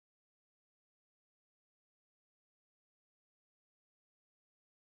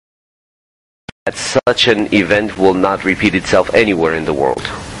that such an event will not repeat itself anywhere in the world.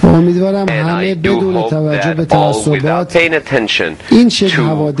 امیدوارم And همه I do بدون hope توجه به that all, without تعصبات paying attention این شکل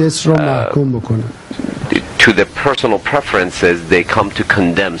حوادث رو محکوم بکنن. to the personal preferences, they come to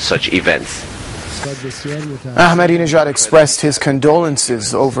condemn such events. Ahmadinejad expressed his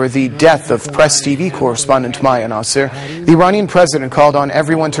condolences over the death of PressTV correspondent Maya Nasser. The Iranian president called on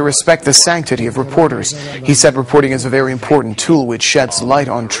everyone to respect the sanctity of reporters. He said reporting is a very important tool which sheds light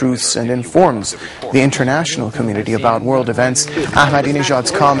on truths and informs the international community about world events.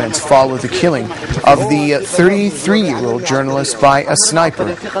 Ahmadinejad's comments follow the killing of the 33-year-old journalist by a sniper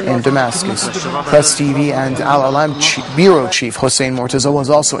in Damascus. PressTV and al-Alam bureau chief Hossein Mortaza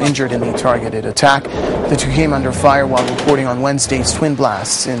was also injured in the targeted attack. The two came under fire while reporting on Wednesday's twin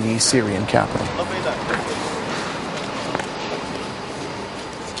blasts in the Syrian capital.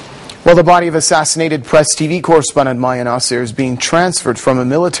 Well, the body of assassinated PressTV correspondent Maya Nasser is being transferred from a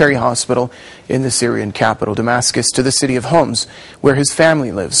military hospital in the Syrian capital, Damascus, to the city of Homs, where his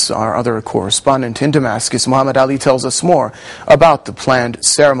family lives. Our other correspondent in Damascus, Muhammad Ali, tells us more about the planned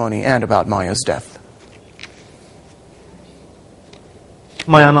ceremony and about Maya's death.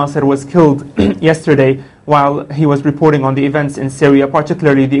 Maya Nasser was killed yesterday while he was reporting on the events in Syria,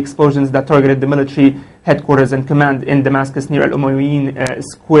 particularly the explosions that targeted the military headquarters and command in Damascus near Al-Umayyin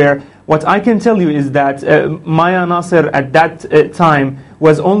Square. What I can tell you is that Maya Nasser at that time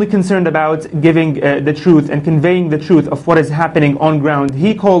was only concerned about giving the truth and conveying the truth of what is happening on ground.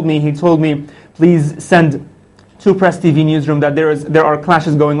 He called me, he told me, please send to PressTV newsroom that there are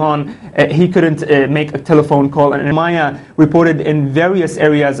clashes going on. He couldn't make a telephone call, and Maya reported in various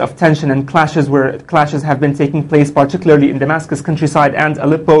areas of tension and clashes where clashes have been taking place, particularly in Damascus countryside and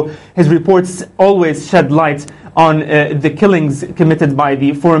Aleppo. His reports always shed light on the killings committed by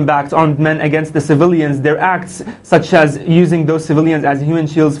the foreign-backed armed men against the civilians, their acts such as using those civilians as human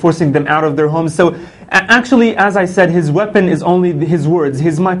shields, forcing them out of their homes. So actually, as I said, his weapon is only his words,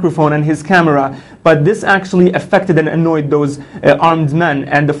 his microphone and his camera, but this actually affected and annoyed those armed men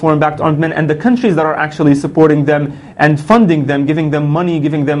and the foreign-backed armed men and the countries that are actually supporting them and funding them, giving them money,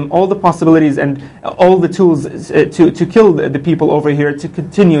 giving them all the possibilities and all the tools to kill the people over here, to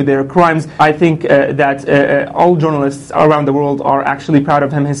continue their crimes. I think that all journalists around the world are actually proud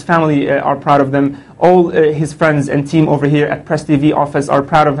of him. His family are proud of them. All his friends and team over here at PressTV office are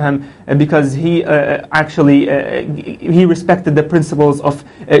proud of him because he actually he respected the principles of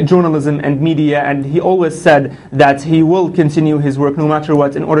journalism and media, and he always said that he will continue his work no matter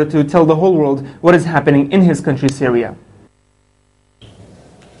what in order to tell the whole world what is happening in his country, Syria.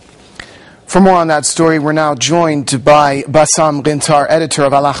 For more on that story, we're now joined by Bassam Ghintar, editor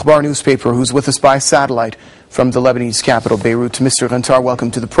of Al-Akhbar newspaper, who's with us by satellite from the Lebanese capital, Beirut. Mr. Ghintar,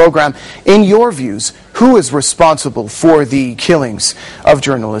 welcome to the program. In your views, who is responsible for the killings of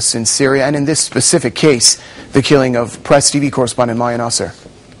journalists in Syria, and in this specific case, the killing of PressTV correspondent Maya Nasser?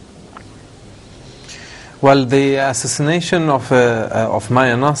 Well, the assassination of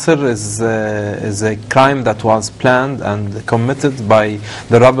Maya Nasser is a crime that was planned and committed by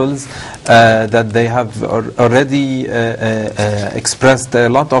the rebels that they have already expressed a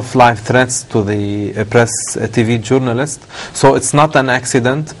lot of life threats to the PressTV journalist. So it's not an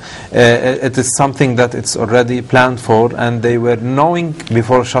accident. It is something that it's already planned for, and they were knowing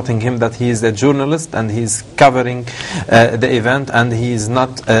before shooting him that he is a journalist and he's covering the event, and he is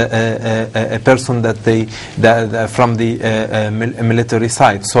not a person that they from the military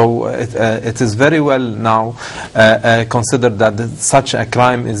side. So it is very well now considered that such a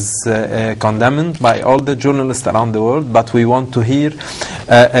crime is condemned by all the journalists around the world, but we want to hear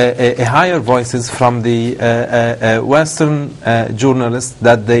a higher voices from the Western journalists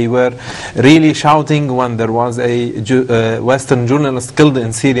that they were really shouting when there was a Western journalist killed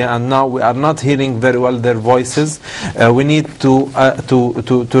in Syria, and now we are not hearing very well their voices. We need to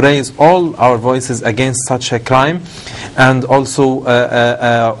raise all our voices against such a crime, and also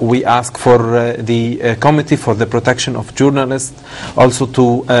we ask for the Committee for the Protection of Journalists also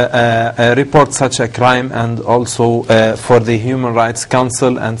to report such a crime, and also for the Human Rights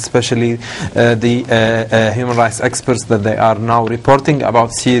Council and especially the human rights experts that they are now reporting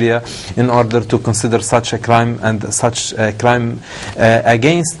about Syria in order to consider such a crime and such a crime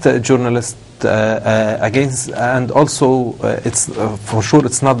against journalists. And also it's for sure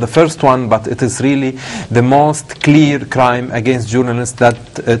it's not the first one, but it is really the most clear crime against journalists that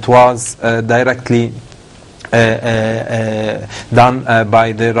it was directly done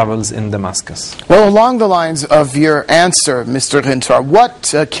by the rebels in Damascus. Well, along the lines of your answer, Mr. Ghintar,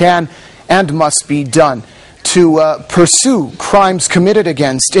 what can and must be done to pursue crimes committed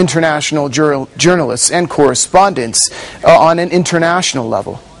against international journalists and correspondents on an international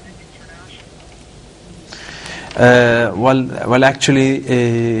level? Well, actually,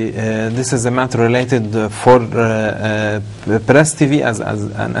 this is a matter related for PressTV as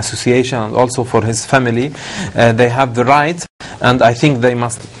an association, and also for his family. They have the right, and I think they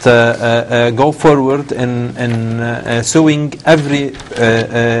must go forward in suing every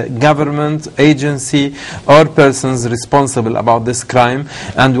government, agency, or persons responsible about this crime.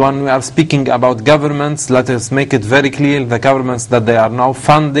 And when we are speaking about governments, let us make it very clear: the governments that they are now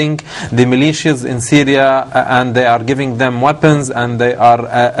funding the militias in Syria, and they are giving them weapons, and they are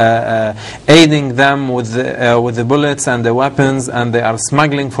aiding them with the bullets and the weapons, and they are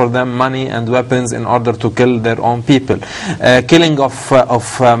smuggling for them money and weapons in order to kill their own people. Killing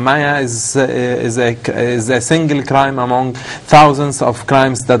of Maya is a single crime among thousands of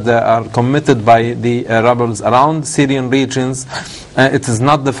crimes that are committed by the rebels around Syrian regions. It is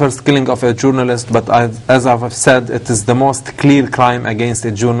not the first killing of a journalist, but as I've said, it is the most clear crime against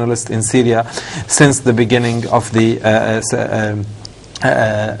a journalist in Syria since the beginning of the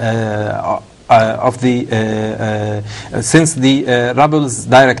since the rebels'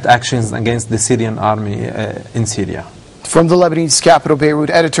 direct actions against the Syrian army in Syria. From the Lebanese capital, Beirut,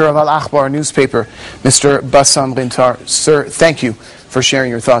 editor of Al-Akhbar newspaper, Mr. Bassam Rintar. Sir, thank you for sharing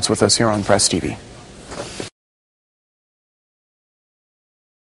your thoughts with us here on Press TV.